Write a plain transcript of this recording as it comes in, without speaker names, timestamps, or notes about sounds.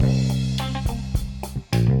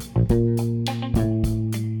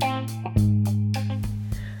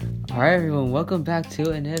Alright everyone, welcome back to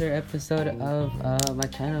another episode of my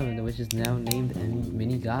channel, which is now named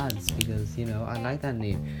Mini Gods, because, I like that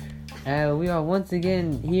name. We are once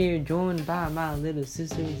again here, joined by my little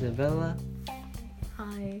sister, Isabella.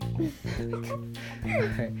 Hi.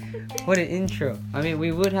 Alright. What an intro. I mean,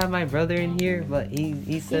 we would have my brother in here, but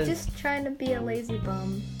he says... He's just trying to be a lazy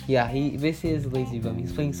bum. Yeah, he basically is a lazy bum.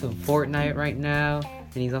 He's playing some Fortnite right now,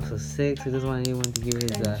 and he's also sick, so he doesn't want anyone to hear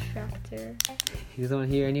his... He doesn't want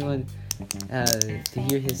to hear anyone to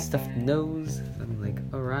hear his stuffed nose. So I'm like,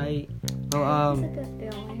 alright. Well, It's a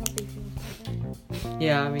good feel. I hope he feels better.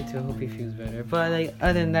 yeah, me too. I hope he feels better. But like,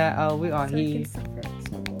 other than that, we are so here. he can suffer at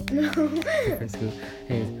school. No. For school.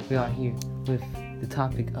 Anyways, we are here with the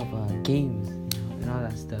topic of games, and all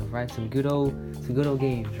that stuff, right? Some good old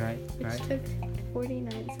games, right? Which took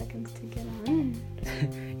 49 seconds to get on.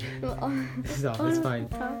 It's fine.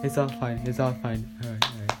 It's all fine. It's all fine.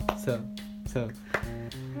 Alright. So. I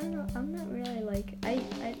don't know. I'm not really like. I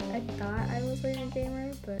thought I was like a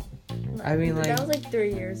gamer, but. I mean, like, that was like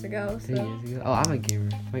 3 years ago. 3 years ago. Oh, I'm a gamer.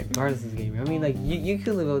 Wait, Carlos is a gamer. I mean, like, you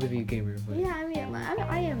could live out to be a gamer, but Yeah, I mean,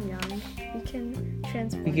 I am young. You can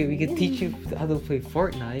transform. we could teach you how to play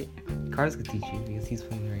Fortnite. Carlos could teach you because he's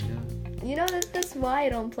playing right now. You know that's why I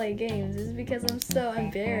don't play games. It's because I'm so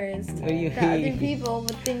embarrassed What do you that other mean? people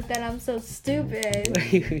would think that I'm so stupid. What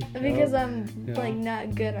do you mean? Because I'm No. like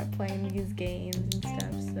not good at playing these games and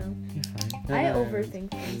stuff. So You're fine. No, I no, no.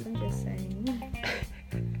 overthink things. I'm just saying.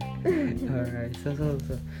 Alright,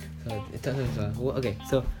 well, okay,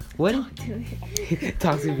 so what?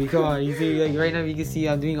 Talk to me, come on. You see, like right now, you can see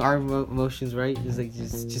I'm doing arm motions, right?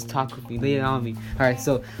 Just talk with me, lay it on me. Alright,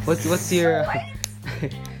 so what's your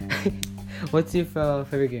what's your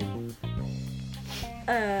favorite game?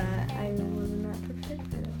 I was not prepared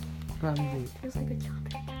for that. Probably. It feels like a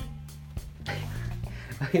topic.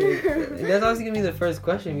 Okay, that's obviously gonna be the first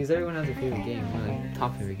question because everyone has a favorite game, or like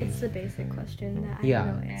top favorite game. It's the basic question that I Yeah.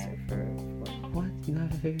 have no answer for. What? You don't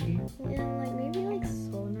have a favorite game? Yeah, like maybe like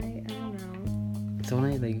Soul Knight. I don't know. Soul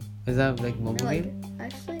Knight, like, is that like mobile Or, like, game?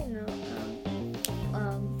 Actually, no.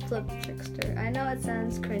 Flip Trickster. I know it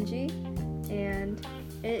sounds cringy, and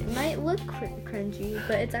it might look cringy,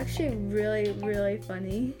 but it's actually really, really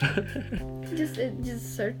funny.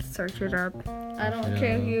 just search it up. I don't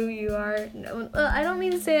care who you are. No, I don't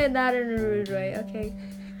mean to say it that in a rude way. Okay.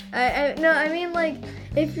 I mean like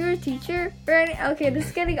if you're a teacher, right? Okay, this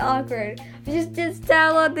is getting awkward. Just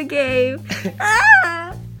download the game.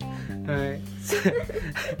 Ah! Alright.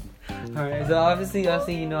 Alright, so obviously, I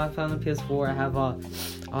found the PS4. I have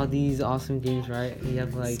all these awesome games, right? We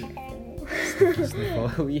have like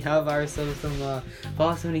we have ourselves some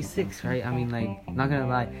Fallout 76, right? I mean, like, not gonna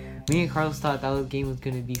lie, me and Carlos thought that game was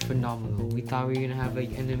gonna be phenomenal. We thought we were gonna have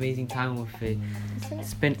like an amazing time with it,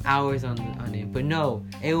 spend hours on it, but no,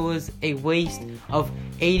 it was a waste of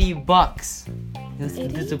 $80. It was a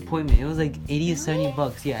 80? disappointment. It was like 80 or 70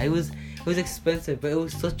 bucks. Yeah, it was expensive, but it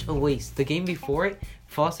was such a waste. The game before it,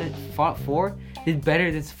 Fallout 4, did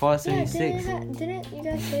better than Fallout 76. Didn't you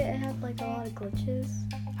guys say it had like a lot of glitches?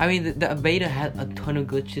 I mean, the beta had a ton of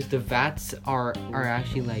glitches. The VATs are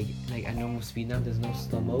actually like at normal speed now. There's no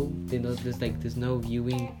slow mo. There's no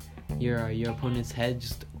viewing your opponent's head.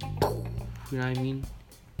 Just, you know what I mean?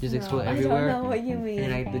 Just explode everywhere. I don't know what you mean.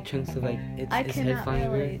 And like the chunks of like its head cannot flying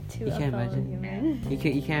everywhere. relate to You a can't fellow imagine. human.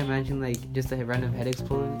 You can't imagine like just a random head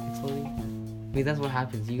exploding. I mean, that's what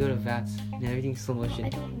happens. You go to VATs and everything's slow motion. I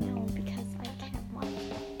don't know because I can't watch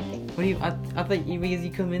things. What do you? I thought because you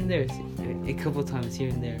come in there a couple times here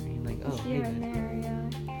and there. And you're like, oh, Here hey, and man.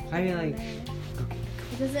 there, yeah. I mean, like,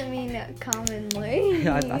 It doesn't mean commonly.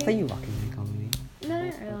 yeah, I thought you walk in there commonly. No,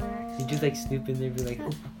 not really. Actually. You just like snoop in there, and be like, oh,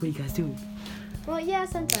 what are you guys doing? Well, yeah,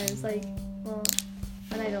 sometimes. Like, well,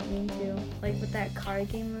 when I don't mean to. Like with that car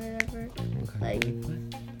game or whatever. Like- What?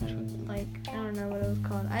 Which one? Like, I don't know what it was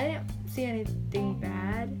called. I didn't see anything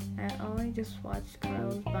bad. I only just watched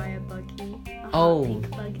Carlos buy a buggy. A hot pink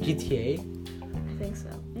buggy. GTA. I think so.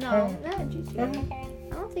 No, not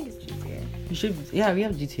GTA. I don't think it's GTA. You should. Yeah, we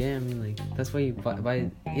have GTA. I mean, like, that's why you buy.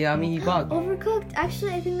 Yeah, I mean, you bought. Overcooked.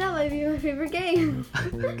 Actually, I think that might be my favorite game.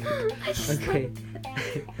 I just Okay.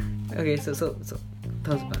 Okay, so tell us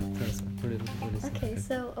about it. What is it? Okay,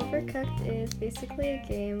 so Overcooked is basically a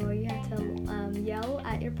game where you have to yell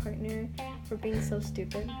at your partner for being so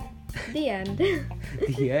stupid. The end.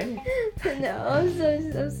 The end? No, I'm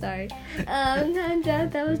sorry. No,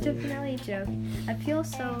 that was definitely a joke. I feel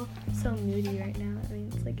so moody right now. I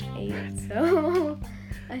mean, it's like 8, so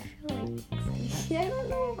I feel like 60. I don't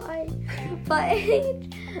know why, but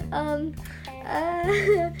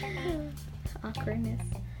awkwardness.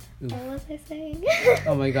 Oof. What was I saying?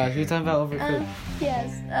 Oh my gosh, we're talking about Overcooked.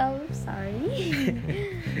 Yes. Sorry.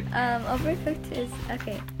 Overcooked is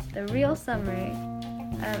the real summary.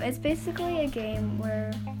 It's basically a game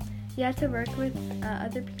where you have to work with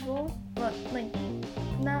other people. Well,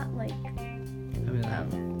 not like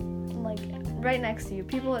right next to you.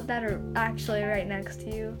 People that are actually right next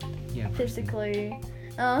to you. Yeah. Physically.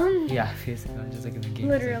 Yeah, physically, just like in the game.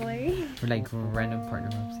 Literally. Or like random partner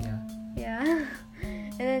ups, yeah. Yeah.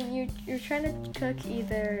 And then you're trying to cook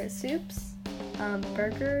either soups,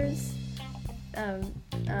 burgers,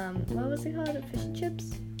 what was it called? Fish and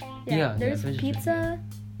chips? There's fish and pizza,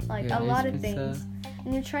 chips. a lot of pizza. things.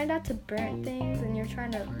 And you're trying not to burn things, and you're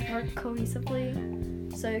trying to work cohesively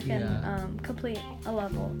so you can complete a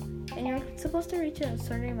level. And you're supposed to reach a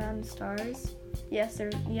certain amount of stars. Yes,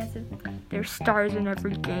 there's stars in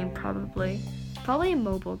every game, probably in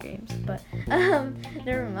mobile games, but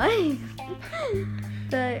never mind.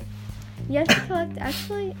 But you have to collect,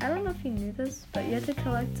 actually, I don't know if you knew this, but you have to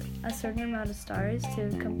collect a certain amount of stars to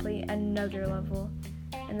complete another level,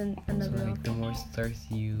 and then another level. The more stars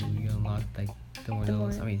you unlock, the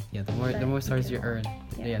more stars you earn.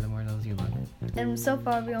 Yeah, the more those you unlock. And so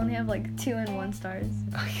far we only have 2 and 1 stars.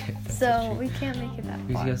 Okay, so we can't make it that far.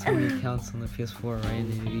 Because you have so many accounts on the PS4, right?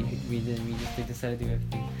 And we just decided to do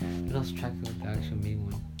everything. We lost track of the actual main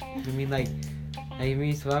one. I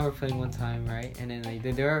mean, so I were playing one time, right? And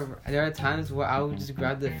then there are times where I would just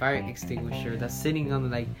grab the fire extinguisher that's sitting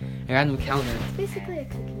on a random counter. It's basically a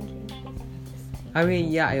cooking game. I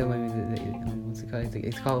mean, yeah. What's it called?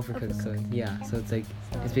 It's called Overcooked. So yeah, so it's it's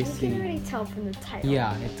basically. You can already tell from the title.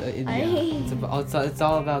 Yeah, it's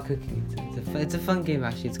all about cooking. It's a fun game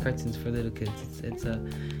actually. It's cartoons for little kids. It's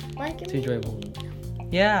enjoyable.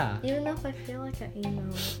 Yeah. Even though if I feel like an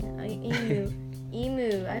emu.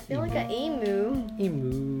 Emu. I feel like an emu.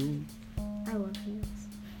 Emu. I love emus.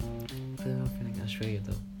 But I don't feel like Australia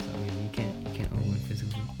though. So I mean, you can't own one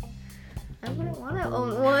physically. I wouldn't want to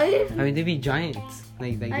own one. I mean, they'd be giants. I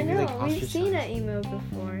know. We've seen an emu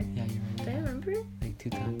before. Yeah, you're right. Do I remember? 2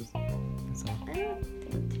 times. That's all. I don't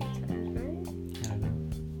think 2 times, right? I don't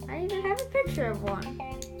know. I even have a picture of one.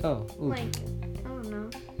 Oh. Ooh. I don't know.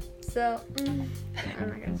 So, I'm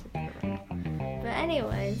not gonna say that right now. But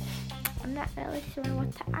anyways, I'm not really sure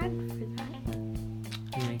what to add for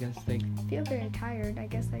that. I guess I feel very tired. I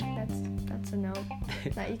guess that's a note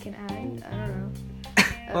that you can add. I don't know.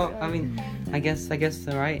 Well, I mean, I guess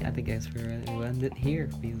alright. I think we'll end it here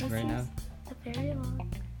because right now. A very long.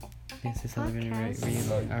 This is really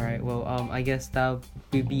long. Alright, well, I guess that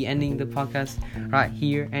we'll be ending the podcast right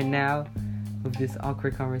here and now with this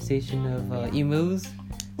awkward conversation of emus.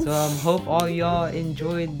 So hope all y'all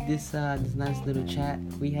enjoyed this nice little chat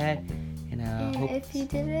we had. And hope if you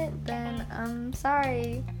didn't, then I'm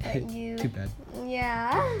sorry that you. Too bad.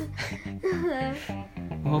 Yeah.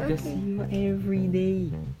 I hope to see you every day.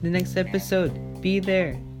 The next episode, be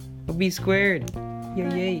there or be squared.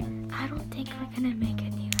 Yay! I don't think we're gonna make a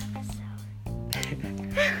new episode.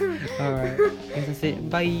 Alright, guess that's it.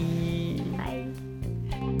 Bye.